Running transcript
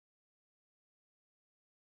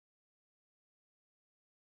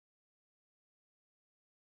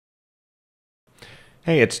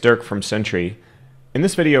Hey, it's Dirk from Sentry. In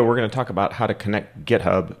this video, we're going to talk about how to connect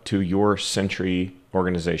GitHub to your Sentry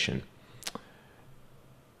organization.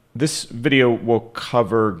 This video will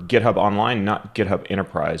cover GitHub Online, not GitHub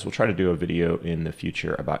Enterprise. We'll try to do a video in the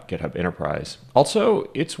future about GitHub Enterprise. Also,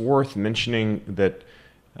 it's worth mentioning that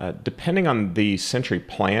depending on the Sentry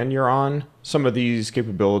plan you're on, some of these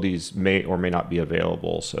capabilities may or may not be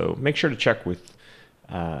available. So make sure to check with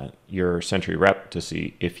your Sentry rep to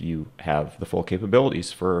see if you have the full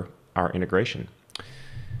capabilities for our integration.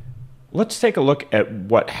 Let's take a look at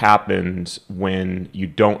what happens when you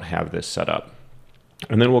don't have this set up.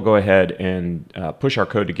 And then we'll go ahead and push our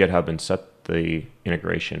code to GitHub and set the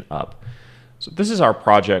integration up. So this is our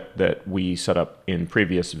project that we set up in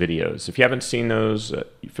previous videos. If you haven't seen those,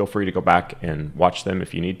 feel free to go back and watch them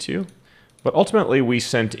if you need to. But ultimately, we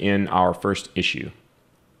sent in our first issue.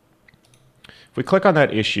 If we click on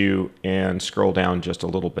that issue and scroll down just a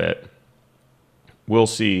little bit, we'll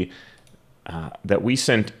see that we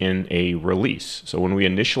sent in a release. So when we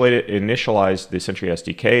initialized the Sentry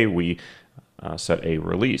SDK, we set a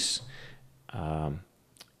release.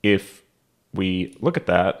 If we look at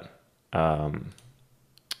that,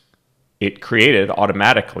 it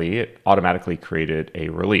automatically created a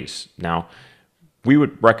release. Now, we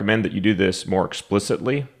would recommend that you do this more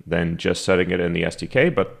explicitly than just setting it in the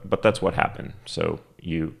SDK, but that's what happened. So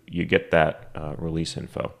you get that release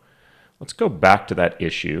info. Let's go back to that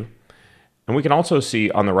issue. And we can also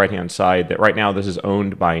see on the right-hand side that right now this is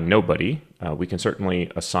owned by nobody. We can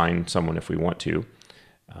certainly assign someone if we want to.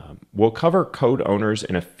 We'll cover code owners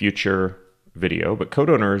in a future video, but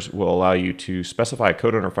code owners will allow you to specify a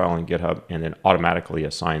code owner file in GitHub and then automatically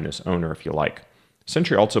assign this owner if you like.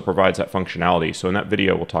 Sentry also provides that functionality, so in that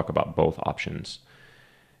video we'll talk about both options.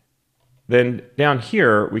 Then down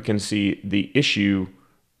here we can see the issue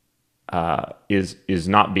is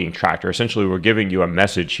not being tracked, or essentially we're giving you a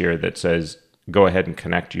message here that says go ahead and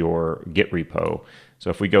connect your Git repo.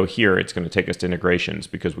 So if we go here, it's going to take us to integrations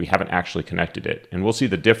because we haven't actually connected it, and we'll see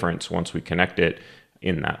the difference once we connect it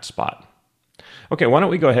in that spot. Okay, why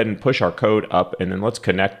don't we go ahead and push our code up, and then let's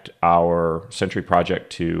connect our Sentry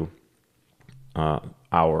project to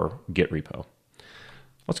our Git repo.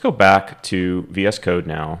 Let's go back to VS Code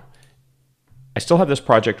now. I still have this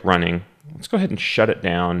project running. Let's go ahead and shut it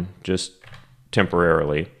down just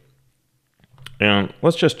temporarily. And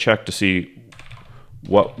let's just check to see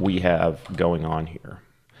what we have going on here.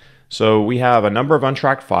 So we have a number of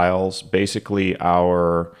untracked files, basically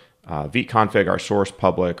our Vite config, our source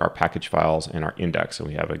public, our package files, and our index. And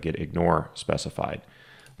we have a git ignore specified.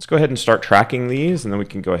 Let's go ahead and start tracking these, and then we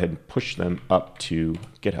can go ahead and push them up to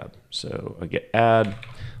GitHub. So a git add.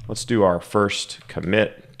 Let's do our first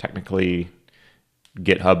commit. Technically,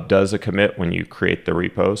 GitHub does a commit when you create the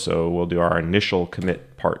repo, so we'll do our initial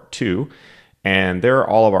commit part 2. And there are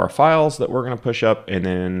all of our files that we're going to push up, and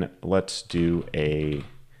then let's do a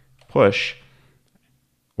push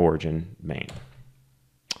origin main.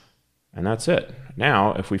 And that's it.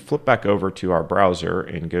 Now, if we flip back over to our browser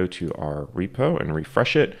and go to our repo and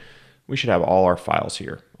refresh it, we should have all our files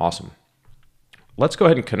here. Awesome. Let's go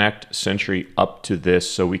ahead and connect Sentry up to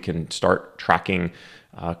this so we can start tracking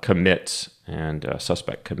commits and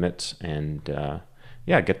suspect commits and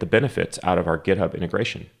get the benefits out of our GitHub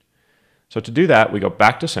integration. So to do that, we go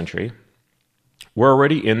back to Sentry. We're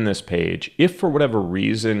already in this page. If for whatever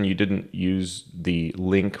reason you didn't use the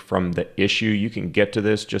link from the issue, you can get to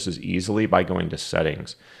this just as easily by going to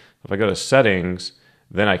settings. If I go to settings,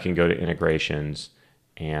 then I can go to integrations,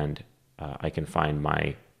 and I can find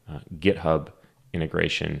my GitHub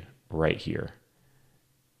integration right here.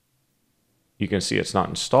 You can see it's not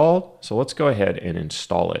installed, so let's go ahead and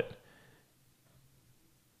install it.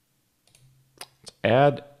 Let's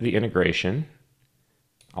add the integration.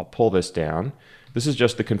 I'll pull this down. This is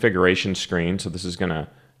just the configuration screen, so this is going to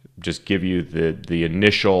just give you the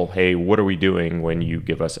initial, hey, what are we doing when you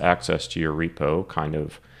give us access to your repo kind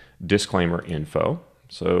of disclaimer info.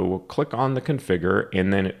 So we'll click on the configure,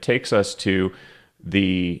 and then it takes us to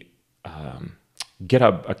the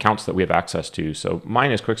GitHub accounts that we have access to. So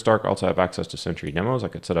mine is Quick Start. I also have access to Sentry demos. I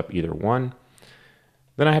could set up either one.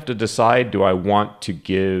 Then I have to decide, do I want to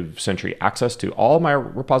give Sentry access to all my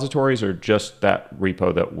repositories or just that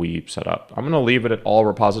repo that we set up? I'm going to leave it at all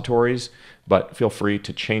repositories, but feel free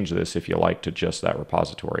to change this if you like to just that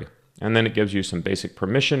repository. And then it gives you some basic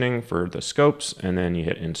permissioning for the scopes, and then you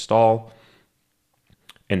hit install.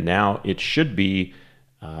 And now it should be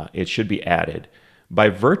added. By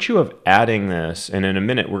virtue of adding this, and in a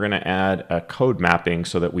minute we're going to add a code mapping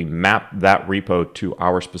so that we map that repo to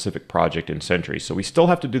our specific project in Sentry. So we still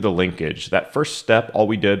have to do the linkage. That first step, all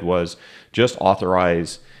we did was just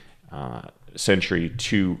authorize Sentry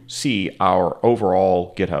to see our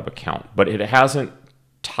overall GitHub account, but it hasn't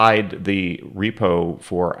tied the repo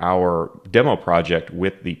for our demo project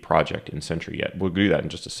with the project in Sentry yet. We'll do that in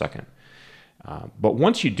just a second. But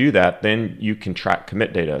once you do that, then you can track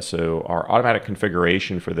commit data. So our automatic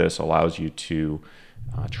configuration for this allows you to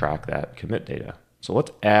track that commit data. So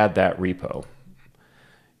let's add that repo.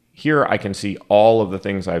 Here I can see all of the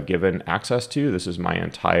things I've given access to. This is my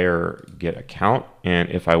entire Git account. And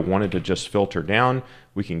if I wanted to just filter down,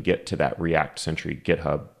 we can get to that React Sentry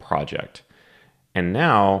GitHub project. And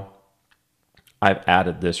now I've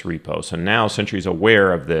added this repo. So now Sentry is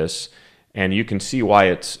aware of this, and you can see why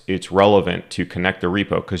it's relevant to connect the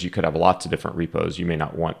repo, because you could have lots of different repos. You may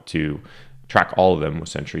not want to track all of them with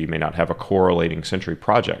Sentry. You may not have a correlating Sentry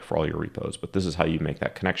project for all your repos, but this is how you make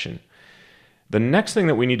that connection. The next thing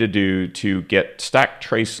that we need to do to get stack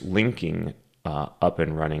trace linking up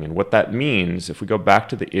and running, and what that means, if we go back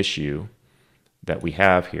to the issue that we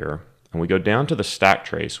have here, and we go down to the stack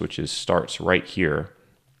trace, which starts right here,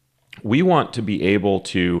 we want to be able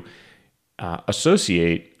to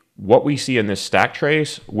associate what we see in this stack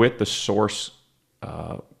trace with the source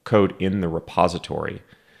code in the repository.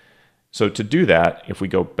 So to do that, if we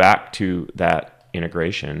go back to that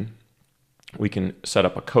integration, we can set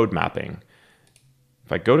up a code mapping.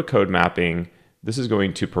 If I go to code mapping, this is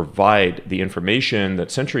going to provide the information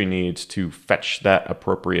that Sentry needs to fetch that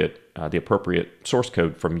the appropriate source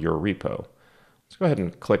code from your repo. Let's go ahead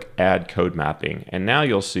and click Add Code Mapping, and now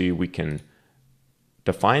you'll see we can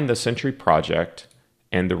define the Sentry project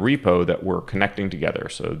and the repo that we're connecting together.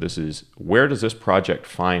 So this is, where does this project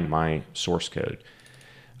find my source code?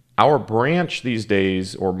 Our branch these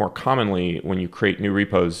days, or more commonly when you create new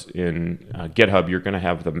repos in GitHub, you're going to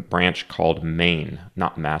have the branch called main,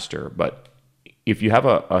 not master. But if you have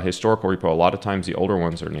a historical repo, a lot of times the older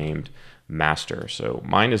ones are named master. So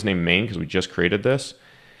mine is named main because we just created this.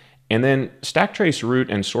 And then stack trace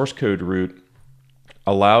root and source code root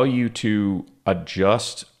allow you to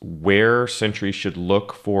adjust where Sentry should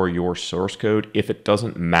look for your source code if it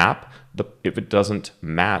doesn't match, the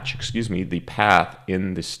path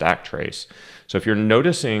in the stack trace. So if you're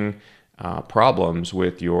noticing problems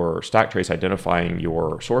with your stack trace identifying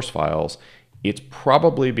your source files, it's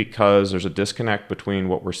probably because there's a disconnect between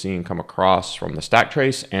what we're seeing come across from the stack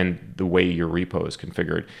trace and the way your repo is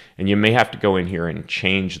configured. And you may have to go in here and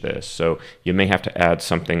change this. So you may have to add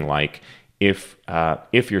something like, if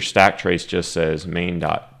your stack trace just says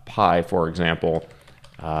main.py, for example,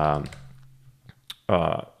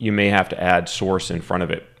 you may have to add source in front of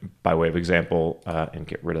it by way of example and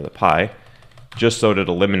get rid of the py, just so that it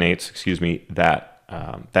eliminates,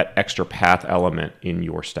 that extra path element in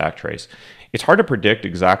your stack trace. It's hard to predict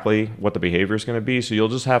exactly what the behavior is going to be, so you'll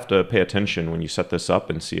just have to pay attention when you set this up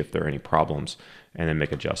and see if there are any problems and then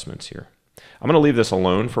make adjustments here. I'm going to leave this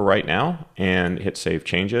alone for right now and hit Save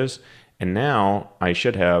Changes. And now I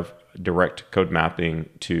should have direct code mapping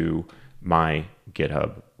to my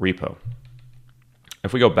GitHub repo.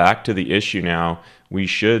 If we go back to the issue now, we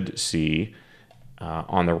should see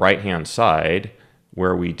on the right-hand side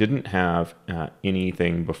where we didn't have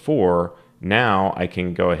anything before. Now I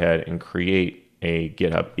can go ahead and create a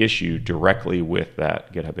GitHub issue directly with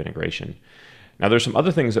that GitHub integration. Now there's some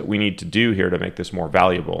other things that we need to do here to make this more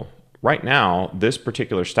valuable. Right now, this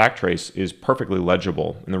particular stack trace is perfectly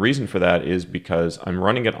legible. And the reason for that is because I'm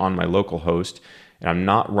running it on my local host and I'm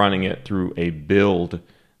not running it through a built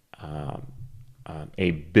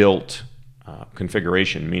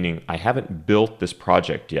configuration, meaning I haven't built this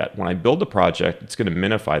project yet. When I build the project, it's going to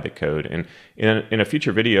minify the code. And in a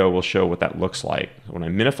future video, we'll show what that looks like. When I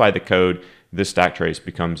minify the code, this stack trace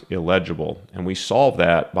becomes illegible. And we solve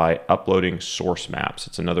that by uploading source maps.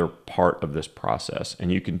 It's another part of this process.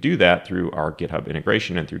 And you can do that through our GitHub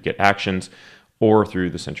integration and through Git Actions or through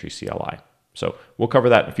the Sentry CLI. So we'll cover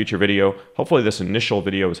that in a future video. Hopefully this initial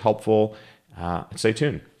video is helpful. Stay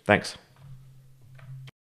tuned. Thanks.